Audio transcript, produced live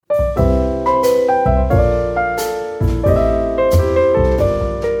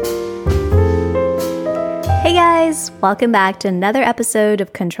Welcome back to another episode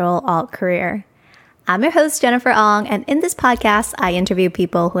of Control Alt Career. I'm your host, Jennifer Ong, and in this podcast, I interview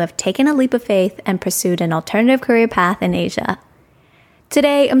people who have taken a leap of faith and pursued an alternative career path in Asia.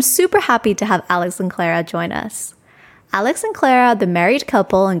 Today, I'm super happy to have Alex and Clara join us. Alex and Clara are the married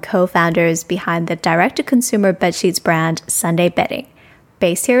couple and co-founders behind the direct-to-consumer bedsheets brand Sunday Bedding,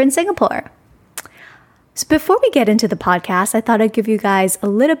 based here in Singapore. So before we get into the podcast, I thought I'd give you guys a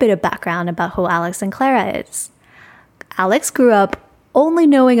little bit of background about who Alex and Clara is. Alex grew up only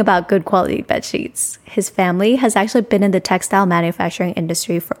knowing about good quality bedsheets. His family has actually been in the textile manufacturing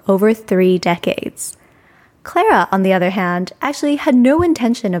industry for over 3 decades. Clara, on the other hand, actually had no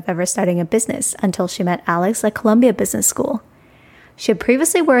intention of ever starting a business until she met Alex at Columbia Business School. She had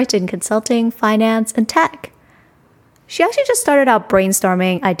previously worked in consulting, finance, and tech. She actually just started out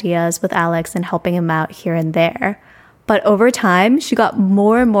brainstorming ideas with Alex and helping him out here and there. But over time, she got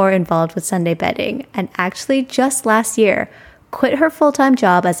more and more involved with Sunday Bedding, and actually just last year, quit her full-time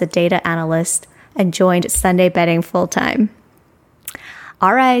job as a data analyst and joined Sunday Bedding full-time.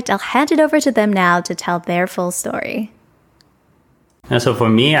 All right, I'll hand it over to them now to tell their full story. And so for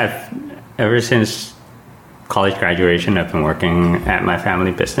me, ever since college graduation, I've been working at my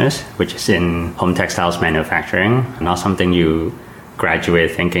family business, which is in home textiles manufacturing. Not something you graduate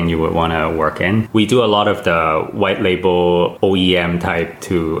thinking you would want to work in. We do a lot of the white label OEM type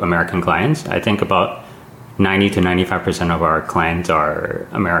to American clients. I think about 90 to 95% of our clients are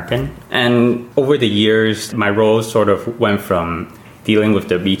American. And over the years, my role sort of went from dealing with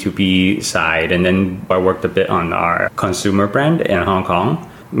the B2B side, and then I worked a bit on our consumer brand in Hong Kong.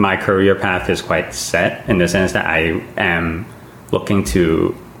 My career path is quite set in the sense that I am looking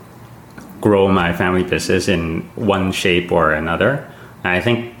to grow my family business in one shape or another. And I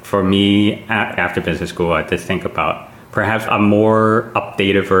think for me, after business school, I did think about perhaps a more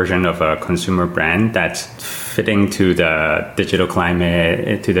updated version of a consumer brand that's fitting to the digital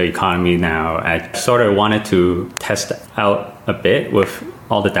climate, to the economy now. I sort of wanted to test out a bit with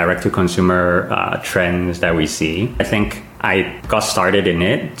all the direct-to-consumer trends that we see. I think I got started in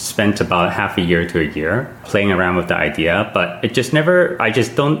it, spent about half a year to a year playing around with the idea, but I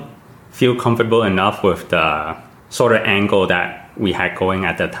just don't feel comfortable enough with the sort of angle that we had going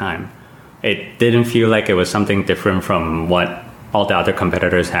at that time. It didn't feel like it was something different from what all the other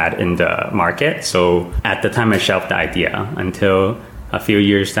competitors had in the market. So at the time, I shelved the idea until a few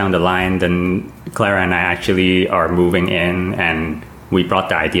years down the line. Then Clara and I actually are moving in and we brought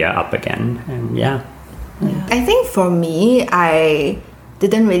the idea up again. And yeah. I think for me, I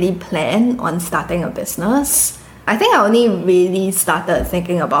didn't really plan on starting a business. I think I only really started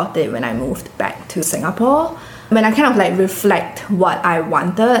thinking about it when I moved back to Singapore. When I kind of like reflect what I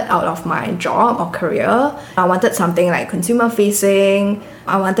wanted out of my job or career, I wanted something like consumer facing.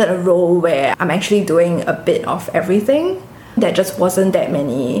 I wanted a role where I'm actually doing a bit of everything. There just wasn't that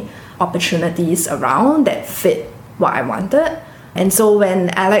many opportunities around that fit what I wanted. And so when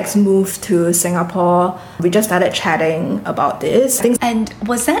Alex moved to Singapore, we just started chatting about this. And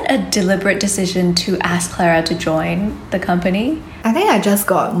was that a deliberate decision to ask Clara to join the company? I think I just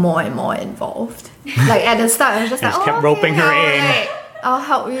got more and more involved. Like at the start, I was just like, kept roping her in. I'll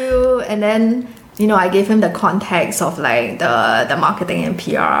help you. And then, I gave him the contacts of like the marketing and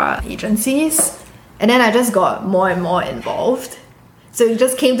PR agencies. And then I just got more and more involved. So it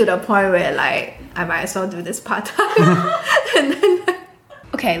just came to the point where like, I might as well do this part-time. And then...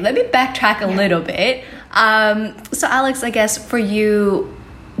 Okay, let me backtrack a little bit. So Alex, I guess for you,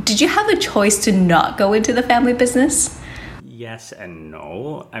 did you have a choice to not go into the family business? Yes and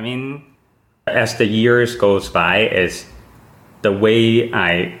no. I mean, as the years goes by, is the way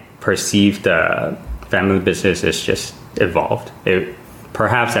I perceive the family business is just evolved.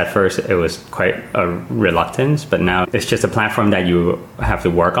 Perhaps at first it was quite a reluctance, but now it's just a platform that you have to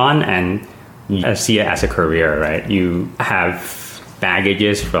work on and you see it as a career, right? You have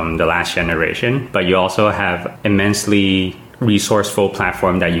baggages from the last generation, but you also have immensely resourceful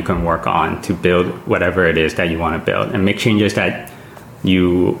platform that you can work on to build whatever it is that you want to build and make changes that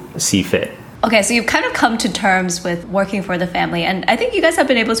you see fit. Okay, so you've kind of come to terms with working for the family, and I think you guys have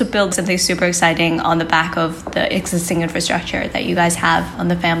been able to build something super exciting on the back of the existing infrastructure that you guys have on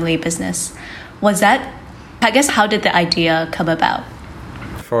the family business. How did the idea come about?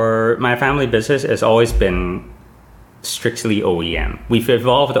 For my family business, it's always been strictly OEM. We've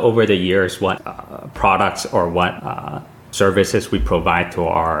evolved over the years what products or what services we provide to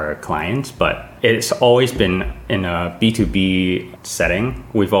our clients, but it's always been in a B2B setting.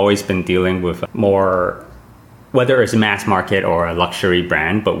 We've always been dealing with more, whether it's mass market or a luxury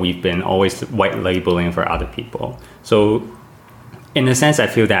brand, but we've been always white labeling for other people. So in a sense, I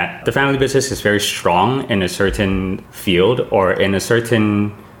feel that the family business is very strong in a certain field or in a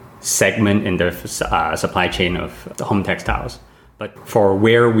certain segment in the supply chain of the home textiles. But for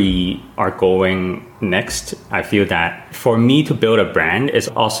where we are going next, I feel that for me to build a brand is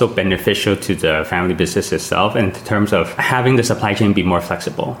also beneficial to the family business itself in terms of having the supply chain be more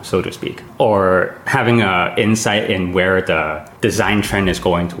flexible, so to speak, or having an insight in where the design trend is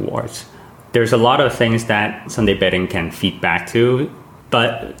going towards. There's a lot of things that Sunday Bedding can feed back to.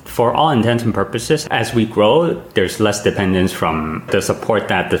 But for all intents and purposes, as we grow, there's less dependence from the support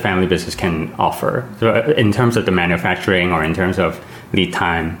that the family business can offer. So in terms of the manufacturing or in terms of lead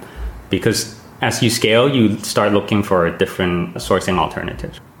time, because as you scale, you start looking for different sourcing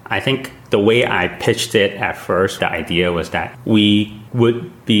alternatives. I think the way I pitched it at first, the idea was that we would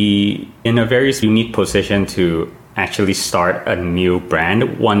be in a very unique position to actually start a new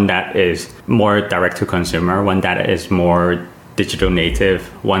brand, one that is more direct to consumer, one that is more digital native,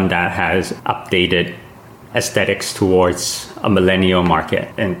 one that has updated aesthetics towards a millennial market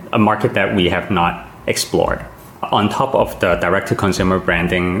and a market that we have not explored. On top of the direct-to-consumer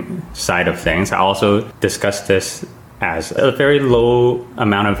branding side of things, I also discussed this as a very low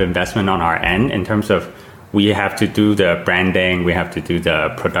amount of investment on our end in terms of we have to do the branding, we have to do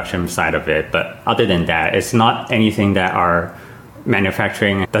the production side of it. But other than that, it's not anything that our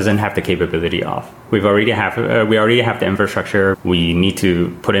manufacturing doesn't have the capability of. We already have the infrastructure. We need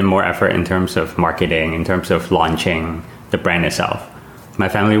to put in more effort in terms of marketing, in terms of launching the brand itself. My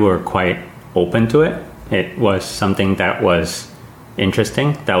family were quite open to it. It was something that was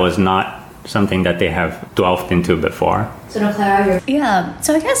interesting. That was not something that they have delved into before. So now, Clara,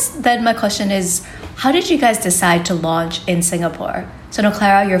 so I guess then my question is, how did you guys decide to launch in Singapore? So now,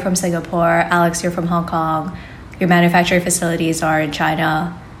 Clara, you're from Singapore. Alex, you're from Hong Kong. Your manufacturing facilities are in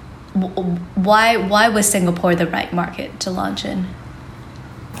China. Why was Singapore the right market to launch in?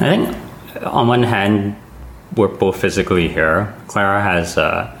 I think on one hand, we're both physically here. Clara has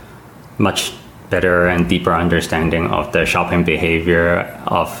a much better and deeper understanding of the shopping behavior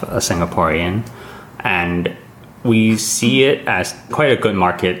of a Singaporean. And we see it as quite a good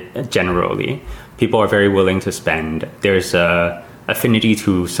market generally. People are very willing to spend. There's a affinity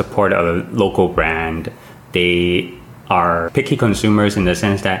to support a local brand. They are picky consumers in the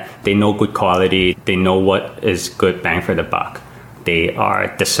sense that they know good quality, they know what is good bang for the buck. They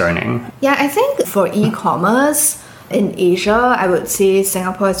are discerning. Yeah, I think for e-commerce in Asia, I would say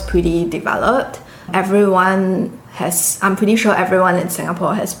Singapore is pretty developed. I'm pretty sure everyone in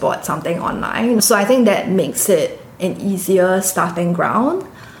Singapore has bought something online. So I think that makes it an easier starting ground.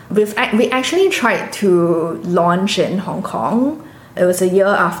 We actually tried to launch in Hong Kong. It was a year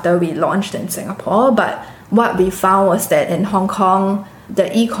after we launched in Singapore, but what we found was that in Hong Kong,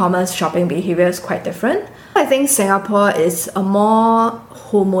 the e-commerce shopping behavior is quite different. I think Singapore is a more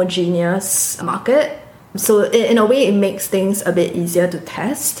homogeneous market. So in a way, it makes things a bit easier to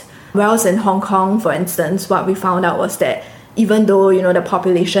test. Whereas in Hong Kong, for instance, what we found out was that even though, the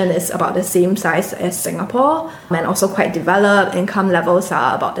population is about the same size as Singapore and also quite developed, income levels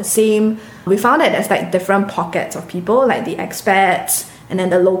are about the same, we found that there's like different pockets of people, like the expats and then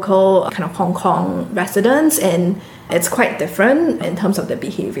the local kind of Hong Kong residents, and it's quite different in terms of the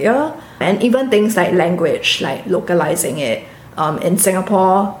behavior. And even things like language, like localizing it. In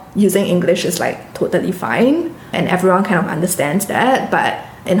Singapore, using English is like totally fine and everyone kind of understands that. But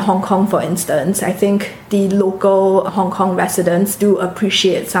in Hong Kong, for instance, I think the local Hong Kong residents do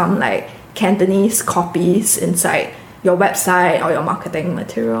appreciate some like Cantonese copies inside your website or your marketing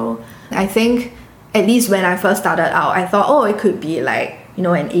material. I think at least when I first started out, I thought, it could be like,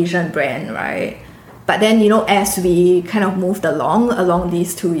 an Asian brand, right? But then, as we kind of moved along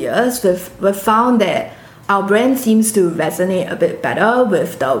these 2 years, we've found that our brand seems to resonate a bit better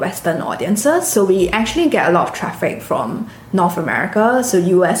with the Western audiences. So we actually get a lot of traffic from North America, so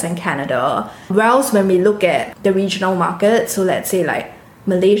US and Canada. Whereas when we look at the regional markets, so let's say like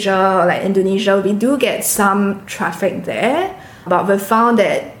Malaysia or like Indonesia, we do get some traffic there, but we've found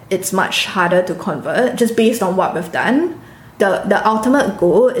that it's much harder to convert just based on what we've done. The ultimate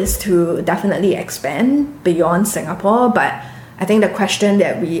goal is to definitely expand beyond Singapore, but I think the question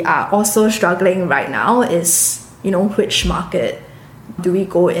that we are also struggling right now is, which market do we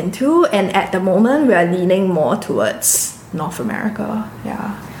go into? And at the moment, we are leaning more towards North America.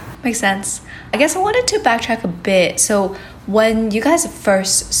 Yeah. Makes sense. I guess I wanted to backtrack a bit. So when you guys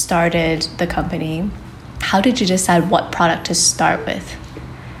first started the company, how did you decide what product to start with?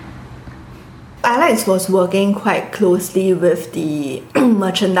 Alex was working quite closely with the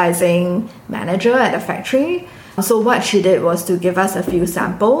merchandising manager at the factory. So what she did was to give us a few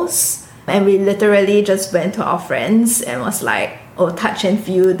samples, and we literally just went to our friends and was like, oh, touch and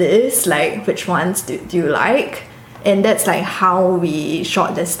feel this, like which ones do you like? And that's like how we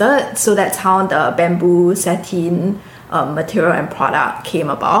shortlisted. So that's how the bamboo satin material and product came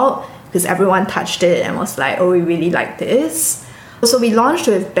about, because everyone touched it and was like, oh, we really like this. So we launched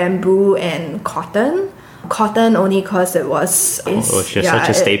with bamboo and cotton. Cotton only because it was just such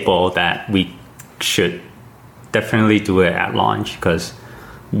a staple that we should definitely do it at launch, because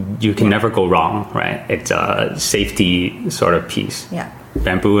you can never go wrong, right? It's a safety sort of piece. Yeah.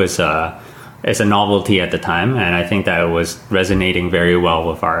 Bamboo is a novelty at the time, and I think that it was resonating very well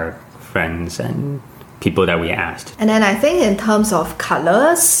with our friends and people that we asked. And then I think in terms of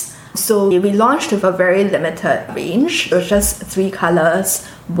colors, so we launched with a very limited range. It was just 3 colors: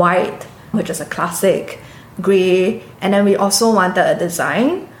 white, which is a classic, gray, and then we also wanted a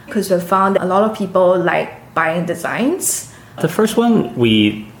design, because we found a lot of people like buying designs. The first one,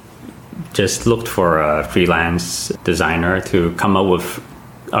 we just looked for a freelance designer to come up with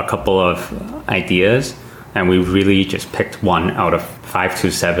a couple of ideas, and we really just picked one out of 5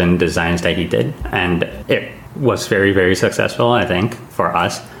 to 7 designs that he did, and it was very, very successful, I think, for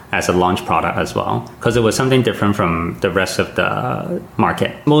us as a launch product as well, because it was something different from the rest of the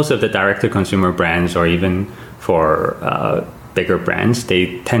market. Most of the direct-to-consumer brands, or even for bigger brands,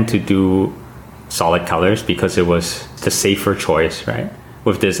 they tend to do solid colors because it was the safer choice, right?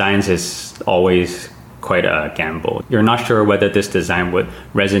 With designs, it's always quite a gamble. You're not sure whether this design would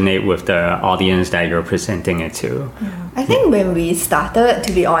resonate with the audience that you're presenting it to. Yeah. I think when we started,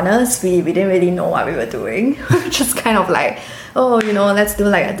 to be honest, we didn't really know what we were doing. Just kind of like, oh, let's do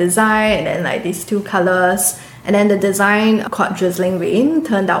like a design and then like these 2 colors. And then the design called Drizzling Rain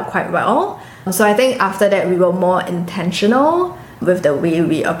turned out quite well. So I think after that we were more intentional with the way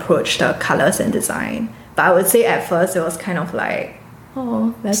we approached the colors and design. But I would say at first it was kind of like,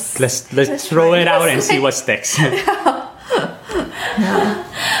 oh, let's throw it out and see what sticks.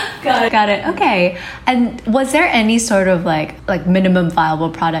 Got it. Okay. And was there any sort of like minimum viable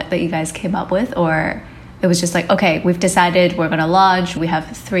product that you guys came up with, or it was just like, okay, we've decided we're going to launch, we have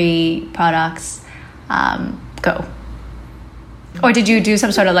 3 products, go? Or did you do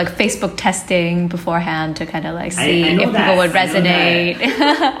some sort of like Facebook testing beforehand to kind of like see if people would resonate?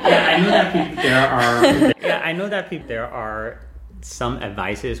 I know that there are some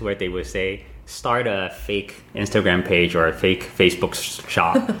advices where they would say, start a fake Instagram page or a fake Facebook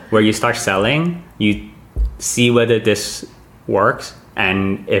shop where you start selling, you see whether this works,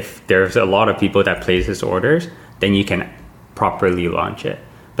 and if there's a lot of people that places orders, then you can properly launch it.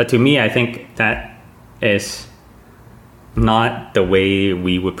 But to me, I think that is not the way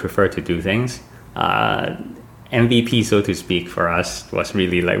we would prefer to do things. MVP, so to speak, for us was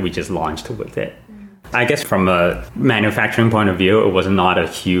really like we just launched with it. I guess from a manufacturing point of view, it was not a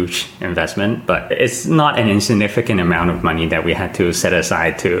huge investment, but it's not an insignificant amount of money that we had to set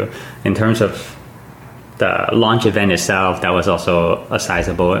aside to. In terms of the launch event itself, that was also a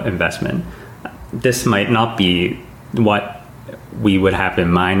sizable investment. This might not be what we would have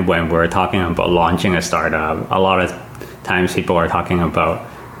in mind when we're talking about launching a startup. A lot of times people are talking about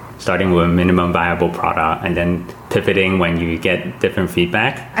starting with a minimum viable product and then pivoting when you get different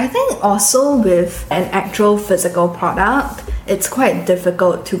feedback. I think also with an actual physical product, it's quite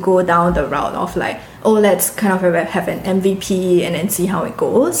difficult to go down the route of like, oh, let's kind of have an MVP and then see how it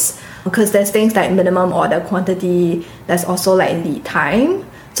goes. Because there's things like minimum order quantity, there's also like lead time.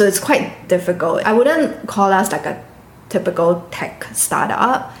 So it's quite difficult. I wouldn't call us like a typical tech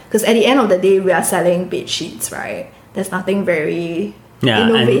startup, because at the end of the day, we are selling bed sheets, right? There's nothing very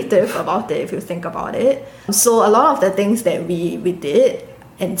innovative about it if you think about it. So a lot of the things that we did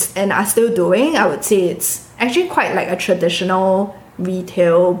and are still doing, I would say it's actually quite like a traditional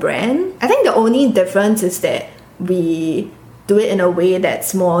retail brand. I think the only difference is that we do it in a way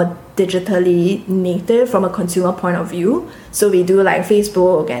that's more digitally native from a consumer point of view. So we do like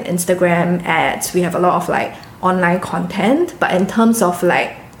Facebook and Instagram ads. We have a lot of like online content, but in terms of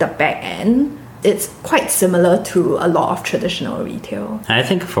like the back end, it's quite similar to a lot of traditional retail. I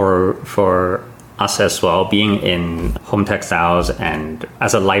think for us as well, being in home textiles and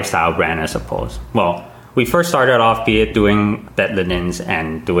as a lifestyle brand, I suppose. Well, we first started off doing bed linens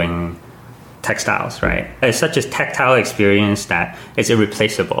and doing textiles, right? It's such a tactile experience that it's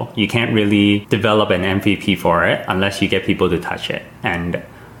irreplaceable. You can't really develop an MVP for it unless you get people to touch it. And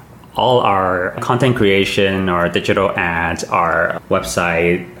all our content creation, our digital ads, our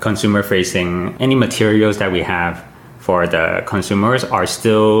website, consumer facing, any materials that we have for the consumers are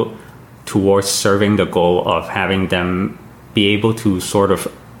still towards serving the goal of having them be able to sort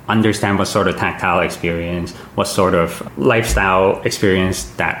of understand what sort of tactile experience, what sort of lifestyle experience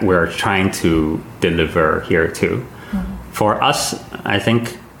that we're trying to deliver here too. For us, I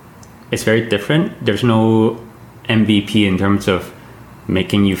think it's very different. There's no MVP in terms of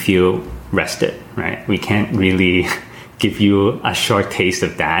making you feel rested, right? We can't really give you a short taste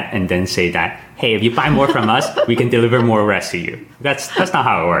of that and then say that, hey, if you buy more from us, we can deliver more rest to you. That's not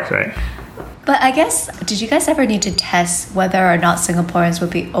how it works, right? But I guess, did you guys ever need to test whether or not Singaporeans would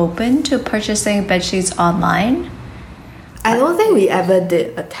be open to purchasing bedsheets online? I don't think we ever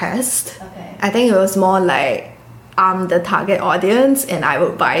did a test. Okay. I think it was more like, I'm the target audience and I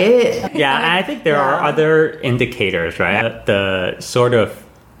would buy it. Yeah, and I think there are other indicators, right? The sort of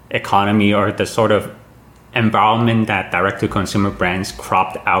economy or the sort of environment that direct-to-consumer brands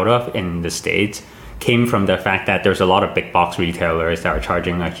cropped out of in the States came from the fact that there's a lot of big box retailers that are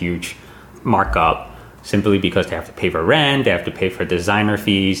charging a huge markup simply because they have to pay for rent, they have to pay for designer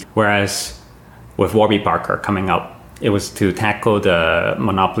fees. Whereas with Warby Parker coming up, it was to tackle the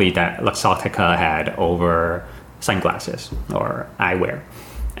monopoly that Luxottica had over sunglasses or eyewear.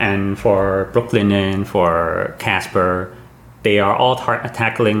 And for Brooklinen, for Casper, they are all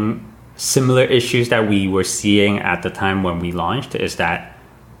tackling similar issues that we were seeing at the time when we launched, is that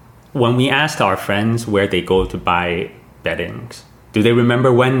when we asked our friends where they go to buy beddings, do they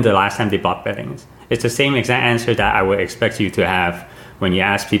remember when the last time they bought beddings? It's the same exact answer that I would expect you to have when you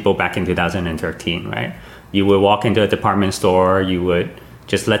ask people back in 2013, right? You would walk into a department store, you would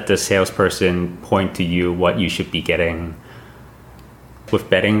just let the salesperson point to you what you should be getting. With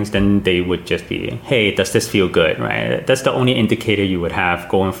beddings, then they would just be, hey, does this feel good, right? That's the only indicator you would have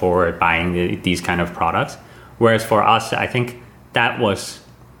going forward buying these kind of products. Whereas for us, I think that was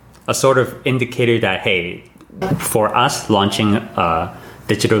a sort of indicator that, hey, for us launching a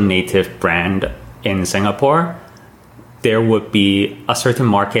digital native brand in Singapore, there would be a certain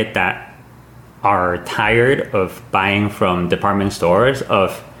market that are tired of buying from department stores,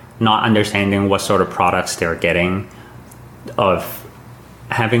 of not understanding what sort of products they're getting, of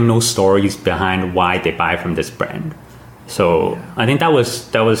having no stories behind why they buy from this brand. So I think that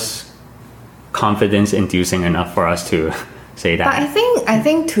was confidence inducing enough for us to say that. But I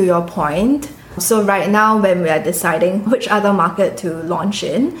think to your point, so right now when we are deciding which other market to launch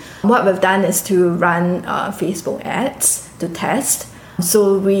in, what we've done is to run Facebook ads to test.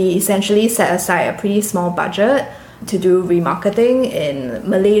 So we essentially set aside a pretty small budget to do remarketing in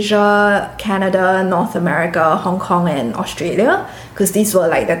Malaysia, Canada, North America, Hong Kong, and Australia, because these were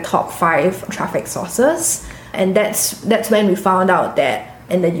like the top 5 traffic sources. And that's when we found out that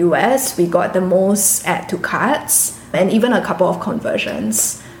in the US, we got the most add to carts and even a couple of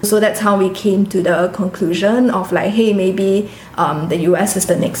conversions. So that's how we came to the conclusion of like, hey, maybe the US is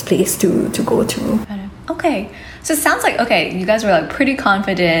the next place to go to. Okay. So it sounds like, okay, you guys were like pretty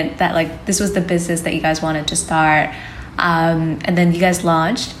confident that like this was the business that you guys wanted to start. And then you guys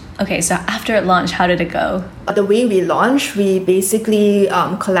launched. Okay, so after it launched, how did it go? The way we launched, we basically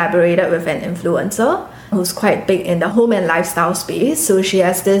collaborated with an influencer who's quite big in the home and lifestyle space. So she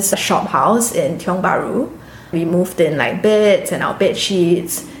has this shop house in Tiong Bahru. We moved in like beds and our bed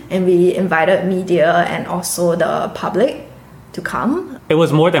sheets, and we invited media and also the public to come. It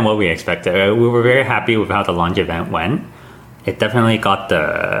was more than what we expected. We were very happy with how the launch event went. It definitely got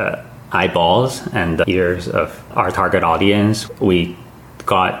the eyeballs and the ears of our target audience. We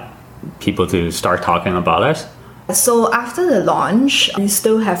got people to start talking about us. So after the launch, you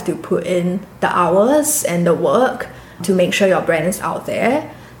still have to put in the hours and the work to make sure your brand is out there.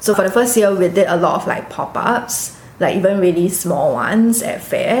 So for the first year, we did a lot of like pop-ups, like even really small ones at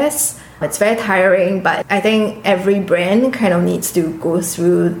fairs. It's very tiring, but I think every brand kind of needs to go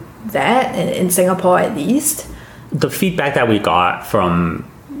through that, in Singapore at least. The feedback that we got from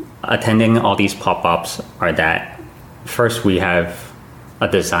attending all these pop-ups are that first we have a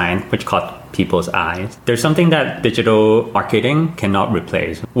design which caught people's eyes. There's something that digital marketing cannot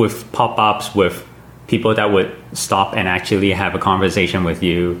replace. With pop-ups, with people that would stop and actually have a conversation with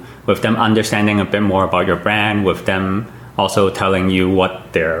you, with them understanding a bit more about your brand, with them also telling you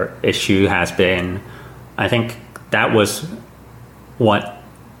what their issue has been. I think that was what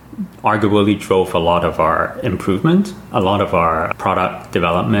arguably drove a lot of our improvement, a lot of our product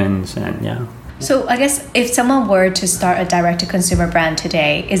developments, and yeah. So I guess if someone were to start a direct-to-consumer brand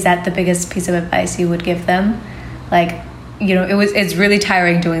today, is that the biggest piece of advice you would give them? Like, you know, it's really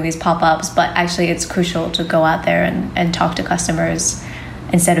tiring doing these pop-ups, but actually it's crucial to go out there and talk to customers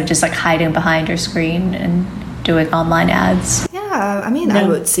instead of just like hiding behind your screen and doing online ads. Yeah, I mean, I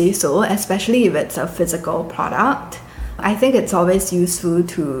would say so, especially if it's a physical product. I think it's always useful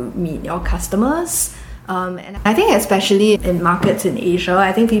to meet your customers. And I think especially in markets in Asia,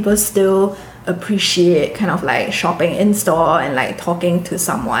 I think people still appreciate kind of like shopping in store and like talking to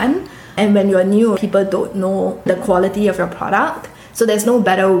someone. And when you're new, people don't know the quality of your product. So there's no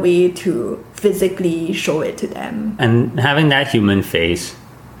better way to physically show it to them. And having that human face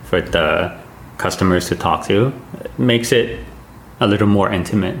for the customers to talk to makes it a little more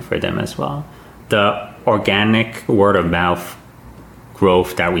intimate for them as well. The organic word of mouth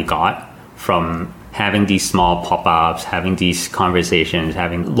growth that we got from having these small pop-ups, having these conversations,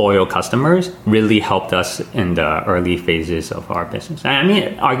 having loyal customers really helped us in the early phases of our business. I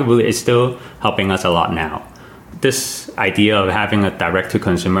mean, arguably, it's still helping us a lot now. This idea of having a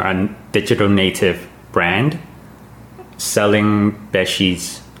direct-to-consumer, a digital native brand selling bed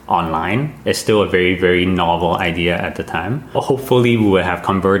sheets online is still a very, very novel idea at the time. Hopefully, we will have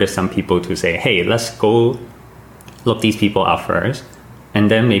converted some people to say, hey, let's go look these people up first. And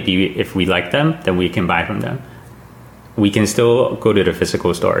then maybe if we like them, then we can buy from them. We can still go to the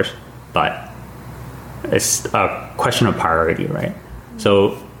physical stores, but it's a question of priority, right?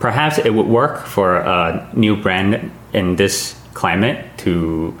 So perhaps it would work for a new brand in this climate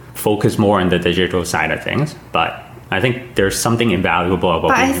to focus more on the digital side of things. But I think there's something invaluable about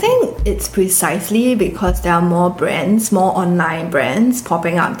it. But I think it's precisely because there are more brands, more online brands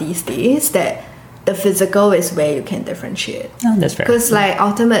popping up these days that the physical is where you can differentiate. Oh, that's fair. Because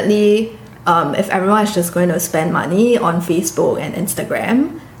ultimately, if everyone is just going to spend money on Facebook and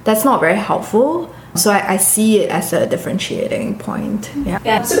Instagram, that's not very helpful. So I see it as a differentiating point. Yeah,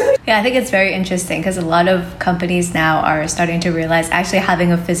 I think it's very interesting because a lot of companies now are starting to realize actually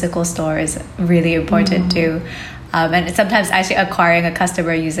having a physical store is really important too. And sometimes actually acquiring a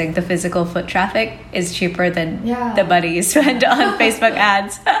customer using the physical foot traffic is cheaper than the money you spend on Facebook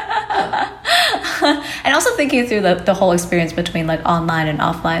ads. And also thinking through the whole experience between online and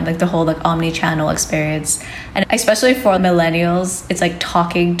offline, the whole omni-channel experience. And especially for millennials, it's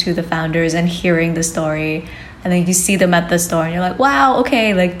talking to the founders and hearing the story. And then you see them at the store and you're like, wow,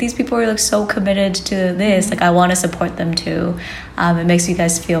 okay, these people are so committed to this. I want to support them too. It makes you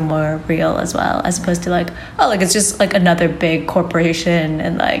guys feel more real as well, as opposed to it's just another big corporation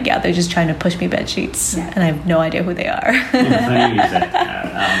and they're just trying to push me bed sheets and I have no idea who they are.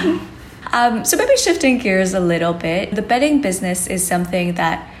 So maybe shifting gears a little bit, the bedding business is something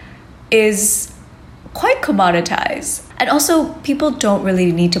that is quite commoditized. And also people don't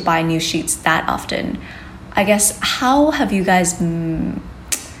really need to buy new sheets that often. I guess, how have you guys,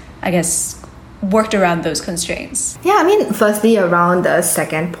 worked around those constraints? Yeah, I mean, firstly, around the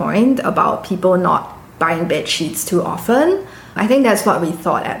second point about people not buying bed sheets too often, I think that's what we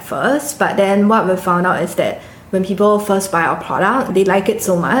thought at first. But then what we found out is that when people first buy our product, they like it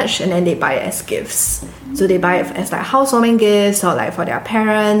so much and then they buy it as gifts. So they buy it as housewarming gifts or for their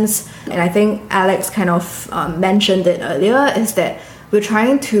parents. And I think Alex kind of mentioned it earlier, is that we're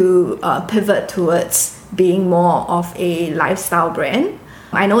trying to pivot towards being more of a lifestyle brand.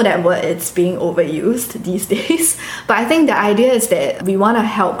 I know that word is being overused these days, but I think the idea is that we want to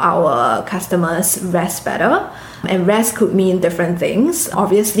help our customers rest better. And rest could mean different things.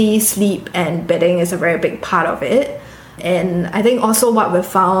 Obviously, sleep and bedding is a very big part of it. And I think also what we've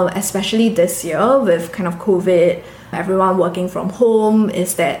found, especially this year with kind of COVID, everyone working from home,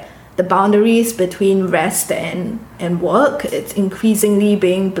 is that the boundaries between rest and work, it's increasingly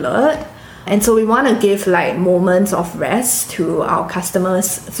being blurred. And so we want to give moments of rest to our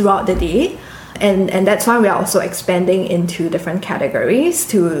customers throughout the day. And that's why we are also expanding into different categories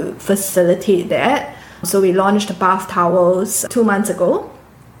to facilitate that. So we launched bath towels 2 months ago.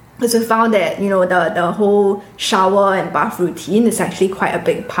 Because we found that, the whole shower and bath routine is actually quite a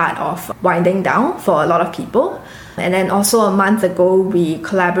big part of winding down for a lot of people. And then also a month ago, we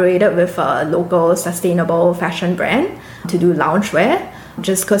collaborated with a local sustainable fashion brand to do loungewear,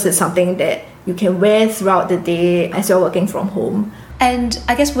 just because it's something that you can wear throughout the day as you're working from home. And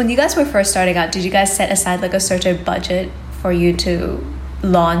I guess when you guys were first starting out, did you guys set aside a certain budget for you to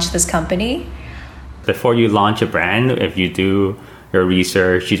launch this company? Before you launch a brand, if you do your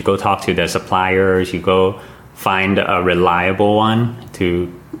research, you go talk to the suppliers, you go find a reliable one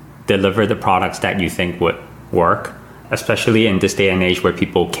to deliver the products that you think would work, especially in this day and age where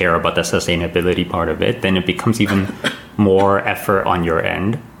people care about the sustainability part of it, then it becomes even more effort on your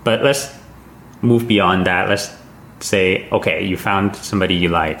end. But let's move beyond that. Let's say, okay, you found somebody you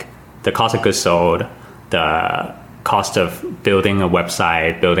like, the cost of goods sold, the cost of building a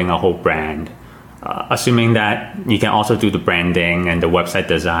website, building a whole brand, assuming that you can also do the branding and the website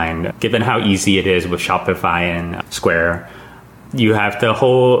design, given how easy it is with Shopify and Square, you have the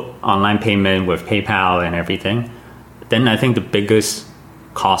whole online payment with PayPal and everything, then I think the biggest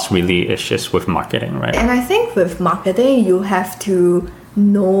cost really is just with marketing, right? And I think with marketing, you have to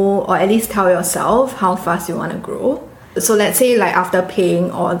know, or at least tell yourself how fast you want to grow. So let's say like after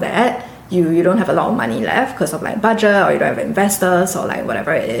paying all that, you don't have a lot of money left because of like budget, or you don't have investors, or like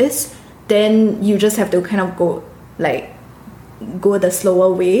whatever it is, then you just have to kind of go the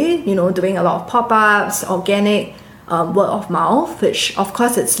slower way, you know, doing a lot of pop-ups, organic, word of mouth, which of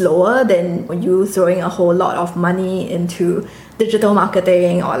course it's slower than you throwing a whole lot of money into digital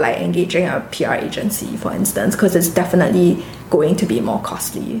marketing or like engaging a PR agency, for instance, because it's definitely going to be more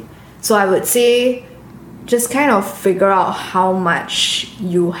costly. So I would say just kind of figure out how much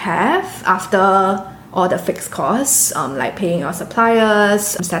you have after all the fixed costs, like paying your suppliers,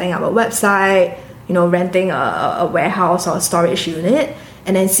 setting up a website, you know, renting a warehouse or a storage unit,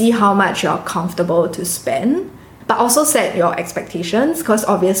 and then see how much you're comfortable to spend. But also set your expectations, because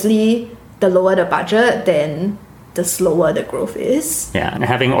obviously the lower the budget, then the slower the growth is. Yeah, and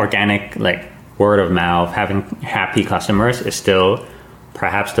having organic, like word of mouth, having happy customers is still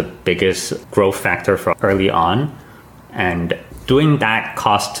perhaps the biggest growth factor for early on. And doing that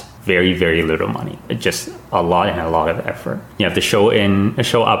costs very, very little money. It's just a lot of effort. You have to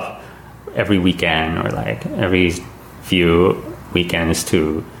show up every weekend or like every few weekends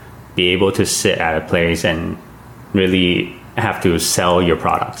to be able to sit at a place and really have to sell your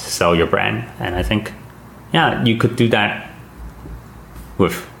product, sell your brand. And I think, yeah, you could do that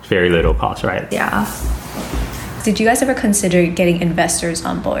with very little cost, right? Yeah. Did you guys ever consider getting investors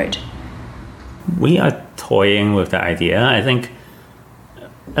on board? We are toying with the idea. I think,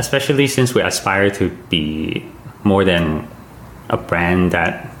 especially since we aspire to be more than a brand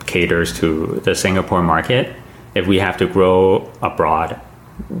that caters to the Singapore market, if we have to grow abroad,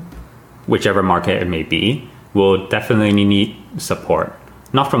 whichever market it may be, we'll definitely need support.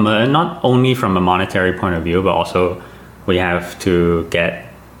 Not only from a monetary point of view, but also we have to get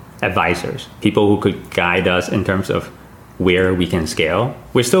advisors, people who could guide us in terms of where we can scale.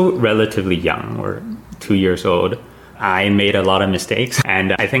 We're still relatively young. We're 2 years old. I made a lot of mistakes,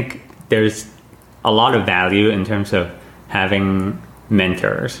 and I think there's a lot of value in terms of having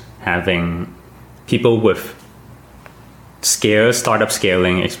mentors, having people with startup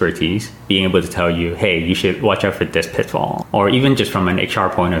scaling expertise, being able to tell you, hey, you should watch out for this pitfall. Or even just from an HR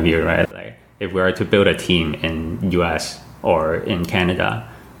point of view, right? Like if we were to build a team in US or in Canada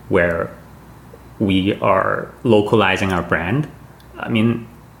where we are localizing our brand, I mean,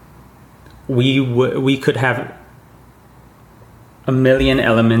 we could have a million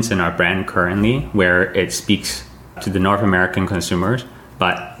elements in our brand currently where it speaks to the North American consumers,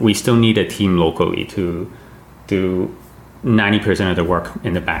 but we still need a team locally to do 90% of the work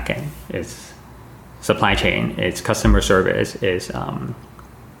in the back end. It's supply chain, it's customer service, it's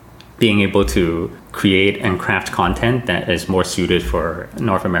being able to create and craft content that is more suited for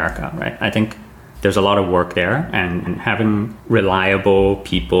North America, right? I think there's a lot of work there, and having reliable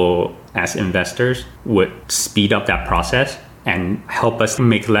people as investors would speed up that process and help us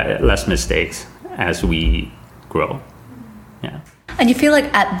make less mistakes as we grow. Yeah. And you feel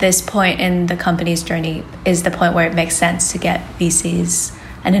like at this point in the company's journey is the point where it makes sense to get VCs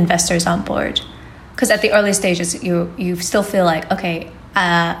and investors on board? Because at the early stages, you still feel like, okay,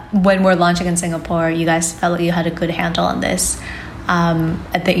 when we're launching in Singapore, you guys felt like you had a good handle on this.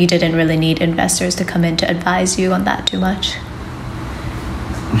 I think you didn't really need investors to come in to advise you on that too much.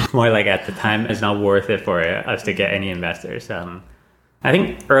 More like at the time, it's not worth it for us to get any investors. I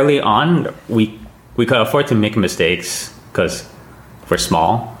think early on, we could afford to make mistakes because we're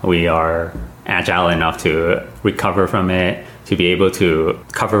small. We are agile enough to recover from it, to be able to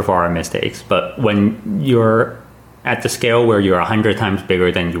cover for our mistakes. But when you're at the scale where you're 100 times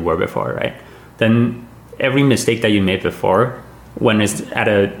bigger than you were before, right? Then every mistake that you made before, when it's at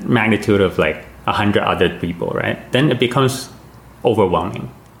a magnitude of like 100 other people, right? Then it becomes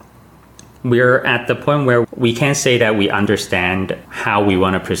overwhelming. We're at the point where we can't say that we understand how we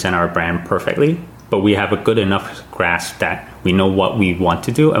want to present our brand perfectly, but we have a good enough grasp that we know what we want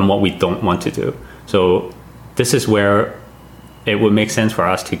to do and what we don't want to do. So this is where it would make sense for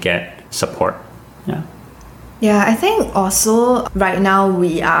us to get support. Yeah. Yeah, I think also right now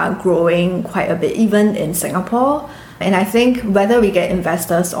we are growing quite a bit, even in Singapore. And I think whether we get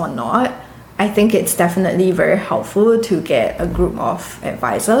investors or not, I think it's definitely very helpful to get a group of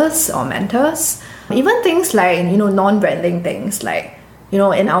advisors or mentors. Even things like, non-branding things like, in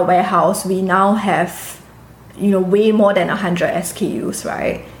our warehouse, we now have, way more than 100 SKUs,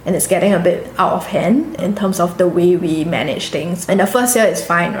 right? And it's getting a bit out of hand in terms of the way we manage things. And the first year is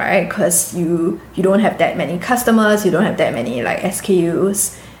fine, right? Because you don't have that many customers, you don't have that many like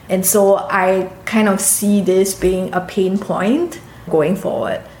SKUs. And so I kind of see this being a pain point going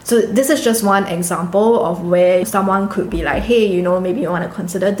forward. So this is just one example of where someone could be like, hey, maybe you want to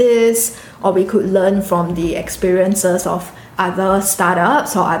consider this, or we could learn from the experiences of other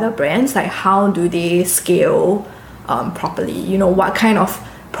startups or other brands, like how do they scale properly? What kind of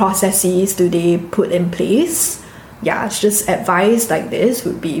processes do they put in place? Yeah, it's just advice like this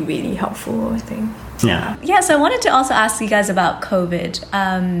would be really helpful, I think. Yeah, so I wanted to also ask you guys about COVID.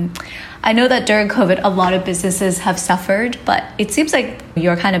 I know that during COVID, a lot of businesses have suffered, but it seems like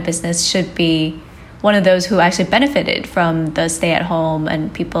your kind of business should be one of those who actually benefited from the stay at home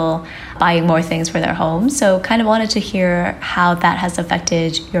and people buying more things for their homes. So kind of wanted to hear how that has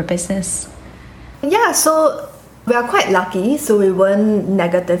affected your business. Yeah, so we are quite lucky, so we weren't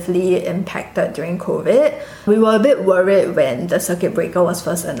negatively impacted during COVID. We were a bit worried when the circuit breaker was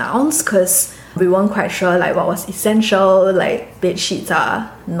first announced because we weren't quite sure like what was essential, like bed sheets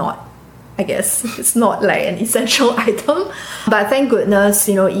are not, I guess, it's not like an essential item. But thank goodness,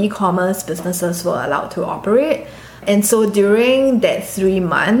 e-commerce businesses were allowed to operate. And so during that 3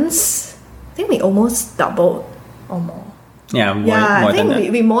 months, I think we almost doubled or more. Yeah, more I think than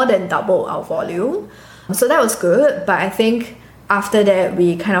that. we more than doubled our volume. So that was good, but I think after that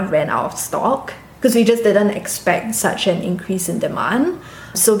we kind of ran out of stock because we just didn't expect such an increase in demand.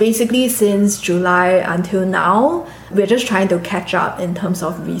 So basically since July until now, we're just trying to catch up in terms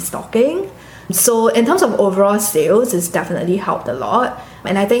of restocking. So in terms of overall sales, it's definitely helped a lot.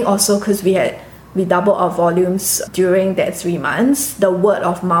 And I think also because we doubled our volumes during that 3 months, the word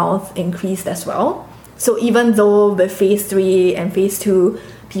of mouth increased as well. So even though with phase 3 and phase 2,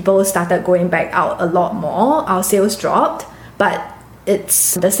 people started going back out a lot more, our sales dropped, but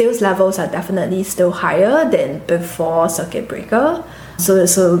the sales levels are definitely still higher than before circuit breaker. So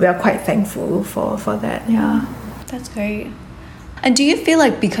we are quite thankful for that. Yeah. That's great. And do you feel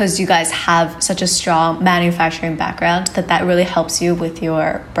like because you guys have such a strong manufacturing background that really helps you with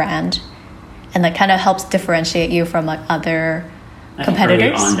your brand and like kind of helps differentiate you from like other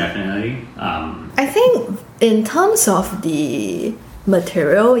competitors? Early on, definitely. I think in terms of the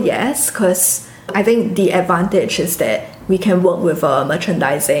material, yes, because I think the advantage is that we can work with a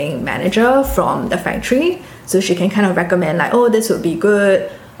merchandising manager from the factory, so she can kind of recommend like, oh, this would be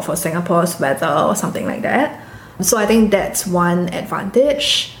good for Singapore's weather or something like that. So I think that's one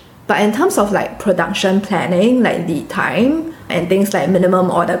advantage. But in terms of like production planning, like lead time and things like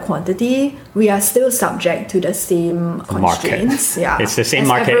minimum order quantity, we are still subject to the same constraints. Market. Yeah, it's the same as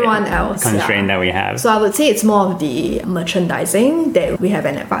market everyone else, constraint that we have. So I would say it's more of the merchandising that we have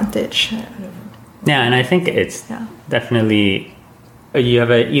an advantage. Yeah, and I think it's definitely, you have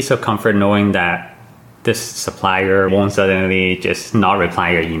an ease of comfort knowing that this supplier won't suddenly just not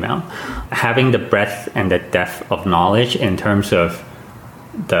reply your email. Having the breadth and the depth of knowledge in terms of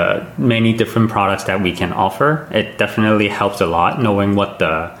the many different products that we can offer, it definitely helps a lot knowing what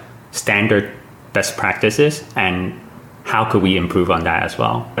the standard best practice is and how could we improve on that as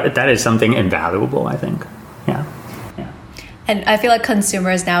well. That is something invaluable, I think. Yeah. And I feel like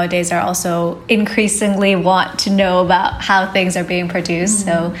consumers nowadays are also increasingly want to know about how things are being produced.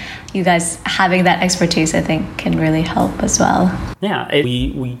 So you guys having that expertise, I think, can really help as well. Yeah,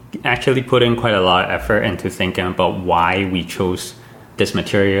 we actually put in quite a lot of effort into thinking about why we chose this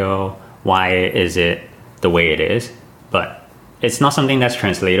material, why is it the way it is. But it's not something that's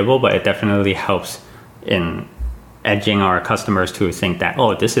translatable, but it definitely helps in edging our customers to think that,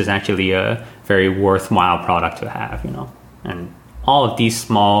 oh, this is actually a very worthwhile product to have, And all of these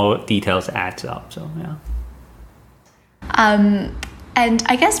small details adds up. So yeah. And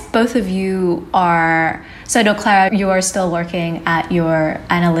I guess both of you are. So I know, Clara, you are still working at your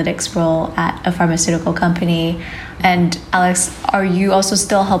analytics role at a pharmaceutical company, and Alex, are you also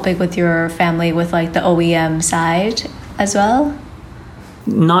still helping with your family with like the OEM side as well?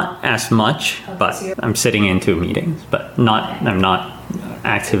 Not as much, but I'm sitting into meetings, but I'm not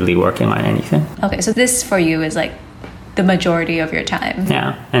actively working on anything. Okay, so this for you is like the majority of your time.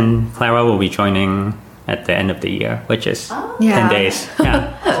 Yeah, and Clara will be joining at the end of the year, which is 10 days.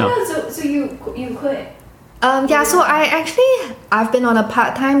 Yeah. So you quit? So I've been on a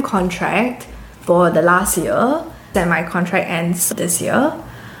part-time contract for the last year. Then my contract ends this year.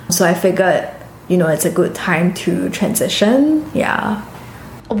 So I figured, it's a good time to transition. Yeah.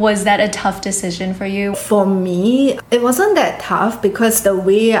 Was that a tough decision for you? For me, it wasn't that tough because the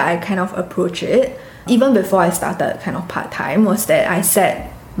way I kind of approach it, even before I started kind of part-time, was that I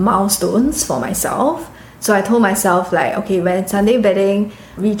set milestones for myself. So I told myself like, okay, when Sunday Bedding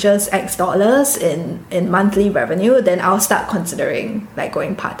reaches X dollars in monthly revenue, then I'll start considering like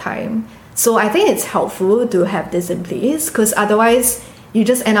going part-time. So I think it's helpful to have this in place because otherwise you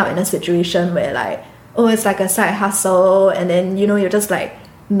just end up in a situation where like, oh, it's like a side hustle and then, you're just like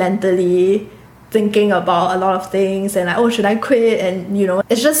mentally thinking about a lot of things and like, oh, should I quit? And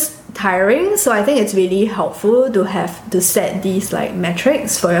it's just tiring. So I think it's really helpful to have to set these like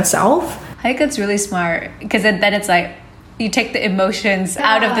metrics for yourself. I think it's really smart because then it's like you take the emotions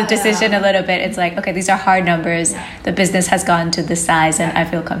out of the decision a little bit. It's like, okay, these are hard numbers. The business has gone to this size and I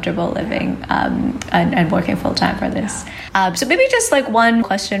feel comfortable living and working full time for this. So maybe just like one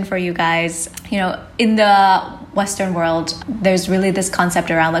question for you guys. In the Western world, there's really this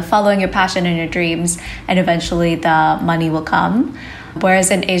concept around like following your passion and your dreams and eventually the money will come.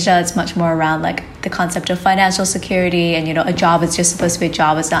 Whereas in Asia, it's much more around like the concept of financial security and, a job is just supposed to be a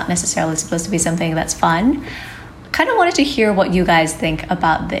job. It's not necessarily supposed to be something that's fun. Kind of wanted to hear what you guys think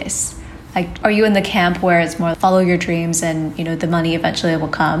about this. Like, are you in the camp where it's more follow your dreams and, the money eventually will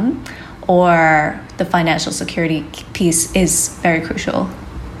come? Or the financial security piece is very crucial?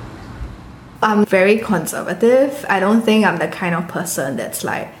 I'm very conservative. I don't think I'm the kind of person that's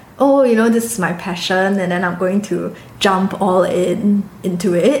like, oh, this is my passion and then I'm going to jump all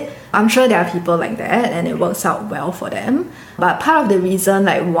into it. I'm sure there are people like that and it works out well for them. But part of the reason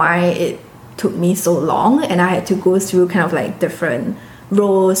like why it took me so long and I had to go through kind of like different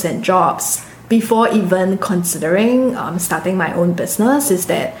roles and jobs before even considering starting my own business is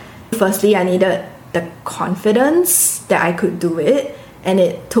that firstly I needed the confidence that I could do it, and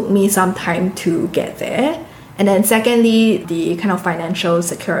it took me some time to get there. And then secondly, the kind of financial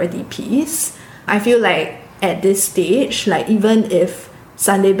security piece. I feel like at this stage, like even if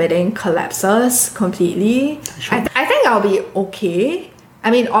Sunday Bedding collapses completely, sure. I think I'll be okay.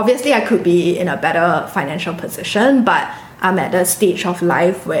 I mean, obviously I could be in a better financial position, but I'm at a stage of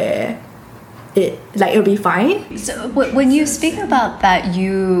life where it'll be fine. So when you speak about that,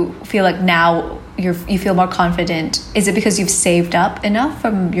 you feel like now you feel more confident. Is it because you've saved up enough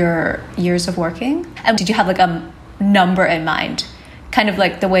from your years of working? And did you have like a number in mind? Kind of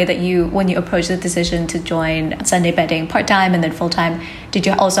like the way that when you approached the decision to join Sunday Bedding part-time and then full-time, did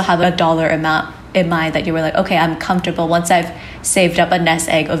you also have a dollar amount in mind that you were like, okay, I'm comfortable once I've saved up a nest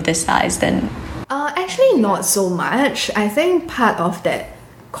egg of this size, then? Actually not so much. I think part of that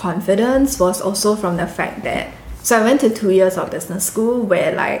confidence was also from the fact that, so I went to 2 years of business school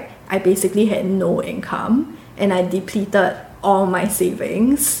where like I basically had no income and I depleted all my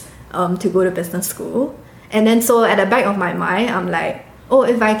savings to go to business school. And then so at the back of my mind, I'm like, oh,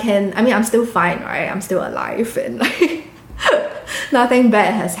 if I can, I mean, I'm still fine, right? I'm still alive and like nothing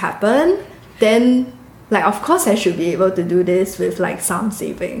bad has happened. Then like, of course I should be able to do this with like some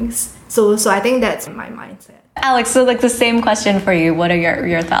savings. So I think that's my mindset. Alex, so like the same question for you. What are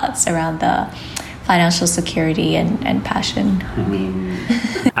your thoughts around the financial security and passion? I mean,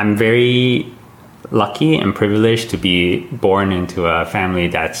 I'm very lucky and privileged to be born into a family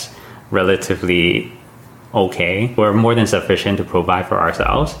that's relatively okay. We're more than sufficient to provide for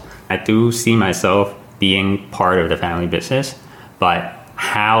ourselves. I do see myself being part of the family business, but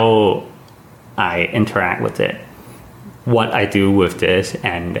how I interact with it, what I do with this,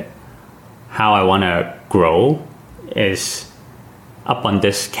 and how I want to grow is up on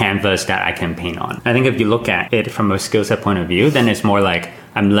this canvas that I can paint on. I think if you look at it from a skill set point of view, then it's more like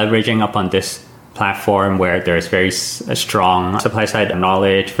I'm leveraging up on this platform where there's very strong supply side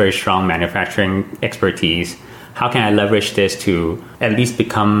knowledge, very strong manufacturing expertise. How can I leverage this to at least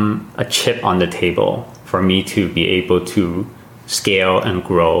become a chip on the table for me to be able to scale and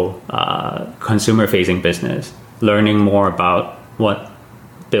grow consumer-facing business? Learning more about what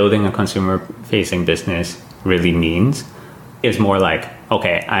building a consumer-facing business really means is more like,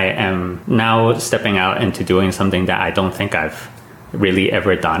 okay, I am now stepping out into doing something that I don't think I've really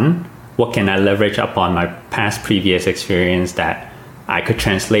ever done. What can I leverage upon my previous experience that I could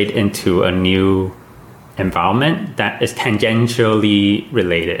translate into a new environment that is tangentially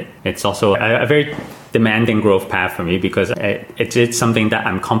related? It's also a very demanding growth path for me because it's something that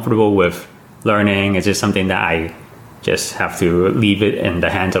I'm comfortable with learning. It's just something that I just have to leave it in the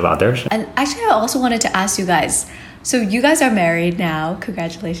hands of others. And actually, I also wanted to ask you guys, so you guys are married now,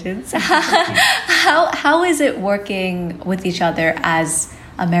 congratulations. How is it working with each other as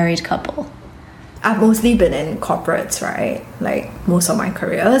a married couple? I've mostly been in corporates, right? Like most of my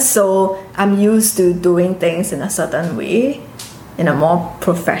career. So I'm used to doing things in a certain way, in a more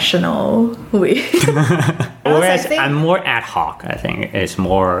professional way. Whereas I'm more ad hoc, I think. It's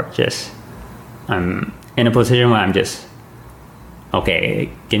more just, I'm in a position where I'm just, okay,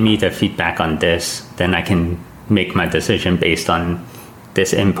 give me the feedback on this, then I can make my decision based on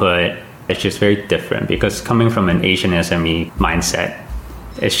this input. It's just very different because coming from an Asian SME mindset,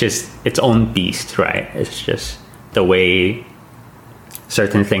 it's just its own beast, right? It's just the way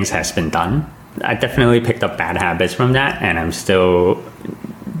certain things has been done. I definitely picked up bad habits from that, and I'm still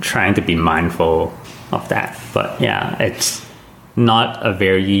trying to be mindful of that. But yeah, it's not a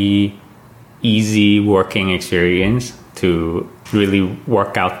very easy working experience to really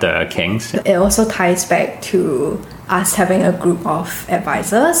work out the kinks. It also ties back to us having a group of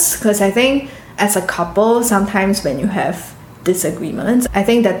advisors, because I think as a couple, sometimes when you have disagreements, I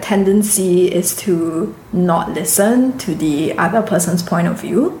think the tendency is to not listen to the other person's point of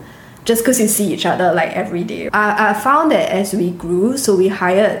view just because you see each other like every day. I found that as we grew, so we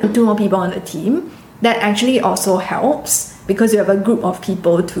hired 2 more people on the team, that actually also helps because you have a group of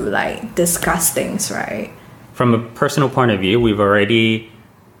people to like discuss things, right? From a personal point of view, we've already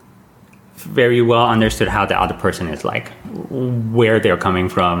very well understood how the other person is like, where they're coming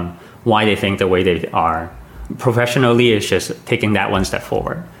from, why they think the way they are. Professionally, it's just taking that one step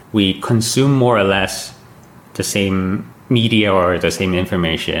forward. We consume more or less the same media or the same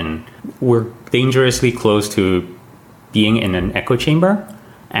information. We're dangerously close to being in an echo chamber.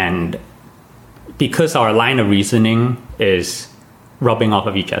 And because our line of reasoning is rubbing off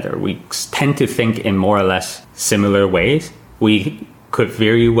of each other, we tend to think in more or less similar ways. We could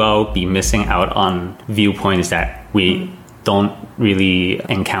very well be missing out on viewpoints that we don't really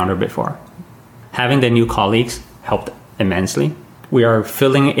encounter before. Having the new colleagues helped immensely. We are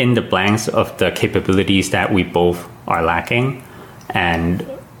filling in the blanks of the capabilities that we both are lacking. And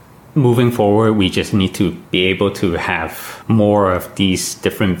moving forward, we just need to be able to have more of these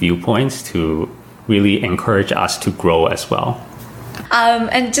different viewpoints to really encourage us to grow as well.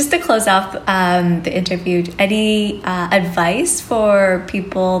 And just to close off the interview, any advice for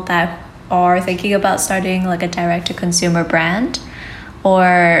people that are thinking about starting like a direct-to-consumer brand,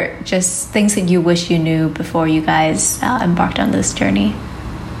 or just things that you wish you knew before you guys embarked on this journey?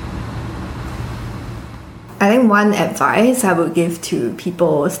 I think one advice I would give to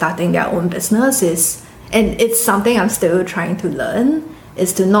people starting their own business is, and it's something I'm still trying to learn,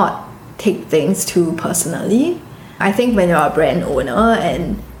 is to not take things too personally. I think when you're a brand owner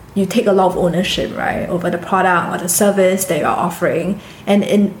and you take a lot of ownership, right, over the product or the service that you're offering, and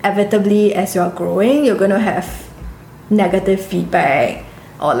inevitably as you're growing, you're going to have negative feedback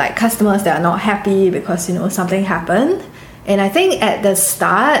or like customers that are not happy because, you know, something happened. And I think at the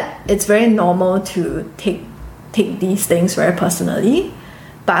start, it's very normal to take these things very personally.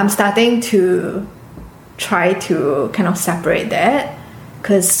 But I'm starting to try to kind of separate that,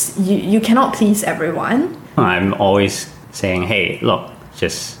 because you cannot please everyone. I'm always saying, hey, look,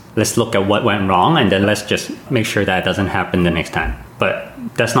 just let's look at what went wrong and then let's just make sure that doesn't happen the next time. But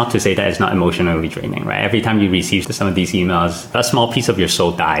that's not to say that it's not emotionally draining, right? Every time you receive some of these emails, a small piece of your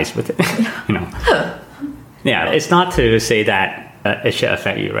soul dies with it, you know? Yeah, it's not to say that it should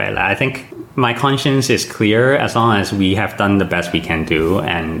affect you, right? Like, I think my conscience is clear as long as we have done the best we can do.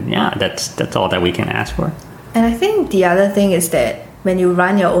 And yeah, that's all that we can ask for. And I think the other thing is that when you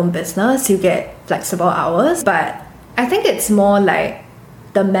run your own business, you get flexible hours. But I think it's more like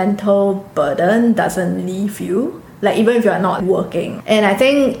the mental burden doesn't leave you, like even if you're not working. And I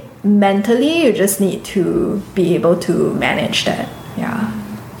think mentally, you just need to be able to manage that. Yeah.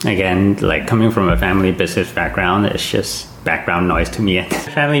 Again, like coming from a family business background, it's just background noise to me.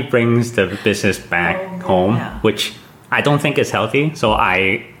 Family brings the business back home, which I don't think is healthy. So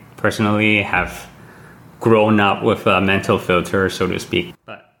I personally have grown up with a mental filter, so to speak.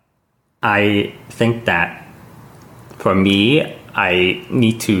 But I think that for me, I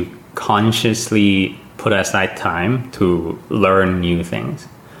need to consciously put aside time to learn new things.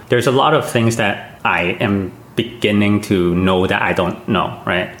 There's a lot of things that I am beginning to know that I don't know,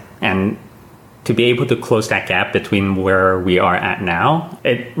 right? And to be able to close that gap between where we are at now,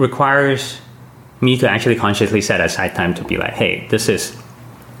 it requires me to actually consciously set aside time to be like, hey, this is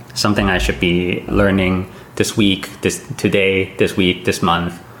something I should be learning this week, today, this week, this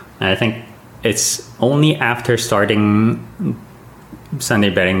month. And I think it's only after starting Sunday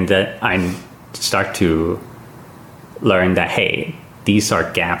Betting that I start to learn that, hey, these are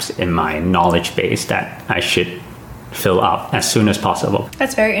gaps in my knowledge base that I should fill up as soon as possible.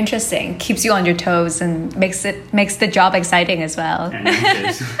 That's very interesting. Keeps you on your toes and makes the job exciting as well. And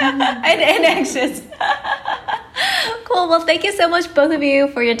anxious. and anxious. Cool. Well, thank you so much, both of you,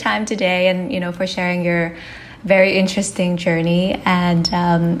 for your time today and, you know, for sharing your very interesting journey and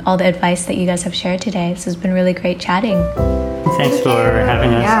all the advice that you guys have shared today. This has been really great chatting. Thanks for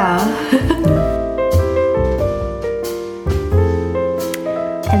having us. Yeah.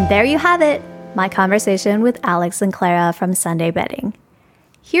 And there you have it, my conversation with Alex and Clara from Sunday Betting.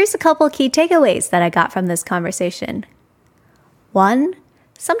 Here's a couple key takeaways that I got from this conversation. 1,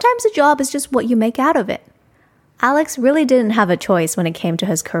 sometimes a job is just what you make out of it. Alex really didn't have a choice when it came to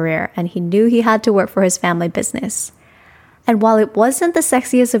his career, and he knew he had to work for his family business. And while it wasn't the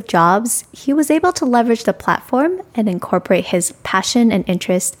sexiest of jobs, he was able to leverage the platform and incorporate his passion and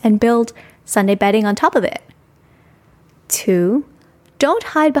interest and build Sunday betting on top of it. 2. Don't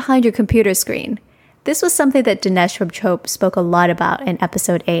hide behind your computer screen. This was something that Dinesh from Chope spoke a lot about in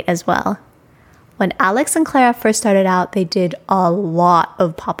episode 8 as well. When Alex and Clara first started out, they did a lot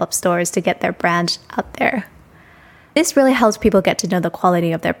of pop-up stores to get their brand out there. This really helps people get to know the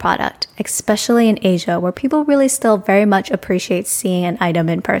quality of their product, especially in Asia, where people really still very much appreciate seeing an item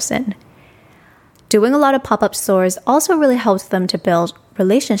in person. Doing a lot of pop-up stores also really helps them to build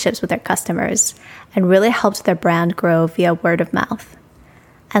relationships with their customers and really helps their brand grow via word of mouth.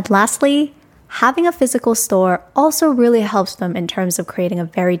 And lastly, having a physical store also really helps them in terms of creating a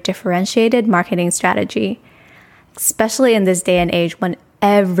very differentiated marketing strategy, especially in this day and age when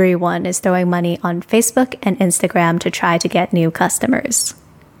everyone is throwing money on Facebook and Instagram to try to get new customers.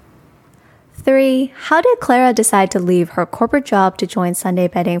 3. How did Clara decide to leave her corporate job to join Sunday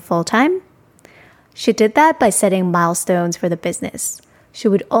betting full-time? She did that by setting milestones for the business. She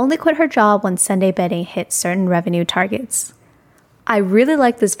would only quit her job when Sunday betting hit certain revenue targets. I really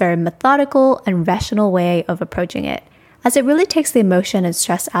like this very methodical and rational way of approaching it, as it really takes the emotion and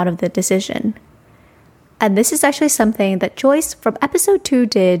stress out of the decision. And this is actually something that Joyce from episode 2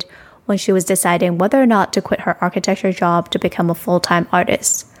 did when she was deciding whether or not to quit her architecture job to become a full-time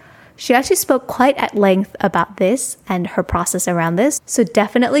artist. She actually spoke quite at length about this and her process around this, so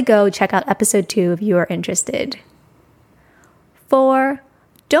definitely go check out episode 2 if you are interested. 4.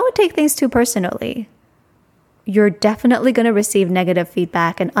 Don't take things too personally. You're definitely going to receive negative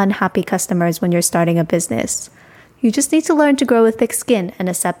feedback and unhappy customers when you're starting a business. You just need to learn to grow with thick skin and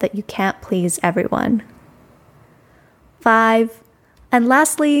accept that you can't please everyone. 5. And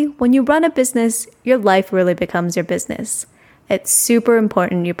lastly, when you run a business, your life really becomes your business. It's super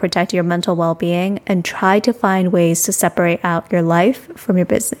important you protect your mental well-being and try to find ways to separate out your life from your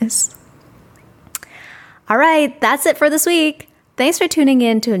business. All right, that's it for this week. Thanks for tuning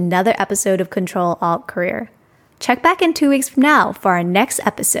in to another episode of Control Alt Career. Check back in 2 weeks from now for our next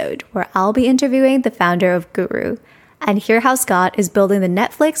episode, where I'll be interviewing the founder of Guru and hear how Scott is building the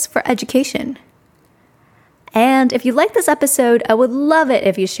Netflix for education. And if you like this episode, I would love it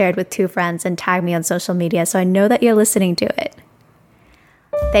if you shared with 2 friends and tagged me on social media so I know that you're listening to it.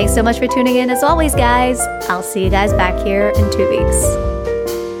 Thanks so much for tuning in as always, guys. I'll see you guys back here in 2 weeks.